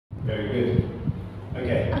Very good.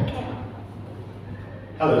 Okay. Okay.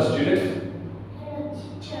 Hello, student. Hello,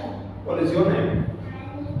 teacher. What is your name?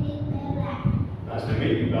 My name is Bella. Nice to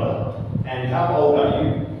meet you, Bella. And how old are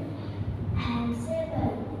you? I'm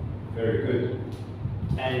 7. Very good.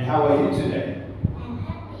 And how are you today? I'm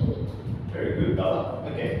happy. Very good, Bella.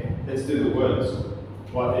 Okay, let's do the words.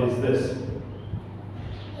 What is this?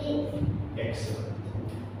 It's Excellent.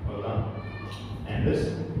 Well done. And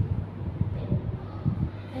this?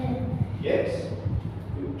 Yes.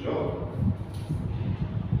 Good job.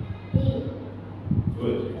 big.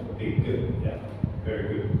 Good. Big. Good. Yeah. Very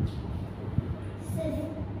good.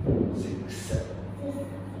 6. 6.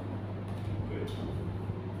 Good.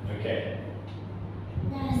 Okay.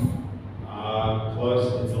 Nice.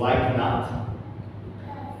 Close. It's like nut.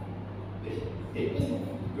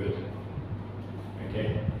 It. Good. Okay.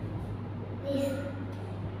 This.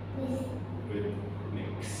 Good.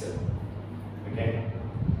 Mix. Okay.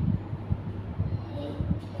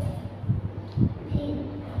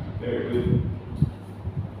 Very good.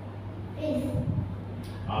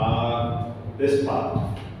 This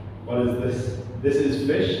part. What is this? This is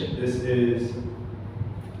fish. This is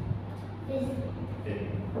fin.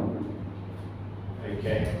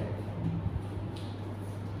 Okay.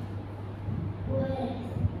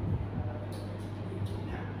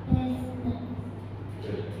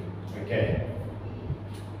 Good. Okay.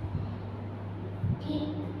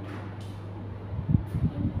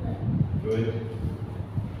 Good.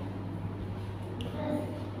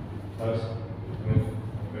 Close.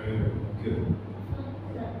 Very good.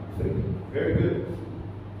 Very good.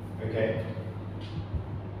 Okay.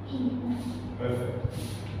 Perfect.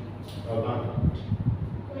 Well done.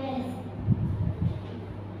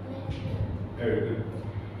 Very good.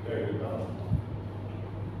 Very good. Well done.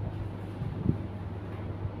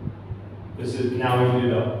 This is now we do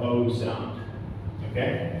the O sound.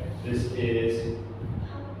 Okay. This is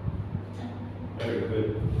very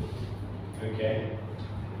good. Okay.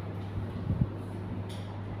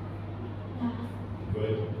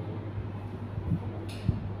 Good.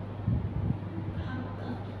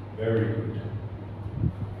 Very good.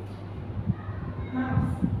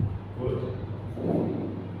 Good.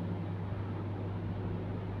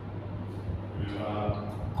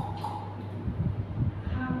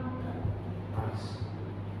 Nice.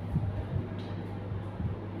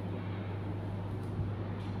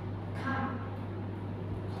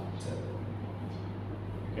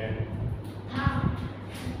 Okay.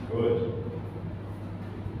 Good.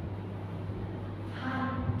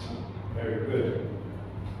 Very good.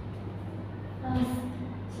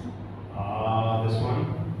 This one.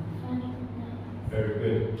 Very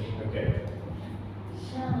good. Okay.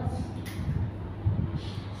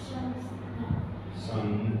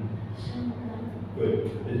 Sun. Good.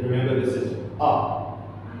 Remember, this is up.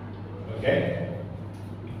 Okay.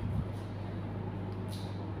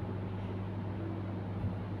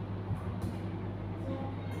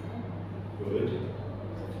 Good.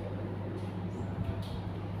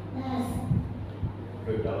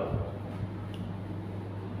 Good, Bella.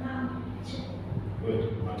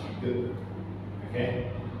 Good. Much good.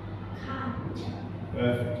 Okay.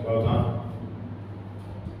 Perfect. Well done.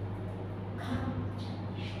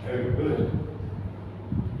 Very good.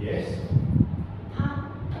 Yes.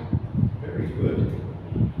 Very good.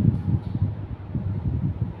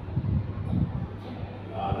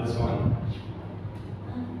 This one.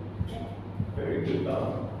 Very good,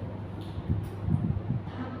 Bella.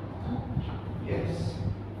 Yes.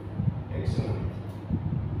 Excellent.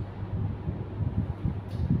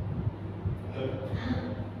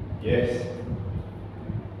 Yes.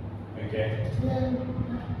 Okay.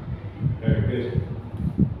 Very good.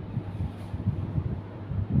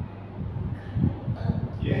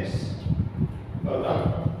 Yes. Well done.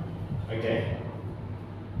 Okay.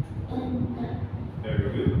 Very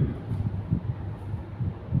good.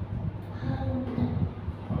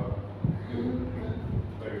 Oh, good.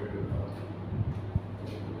 Very good.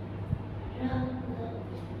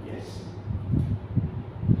 Yes.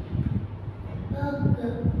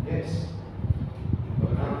 Yes.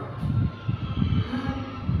 Well done.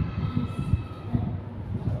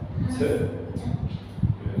 Two.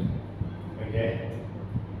 Good. Okay.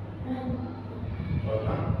 Well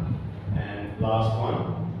done. And last one.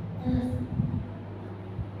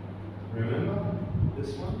 Remember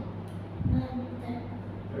this one?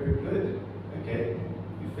 Very good. Okay.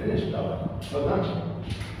 You finished, Bella. Well done.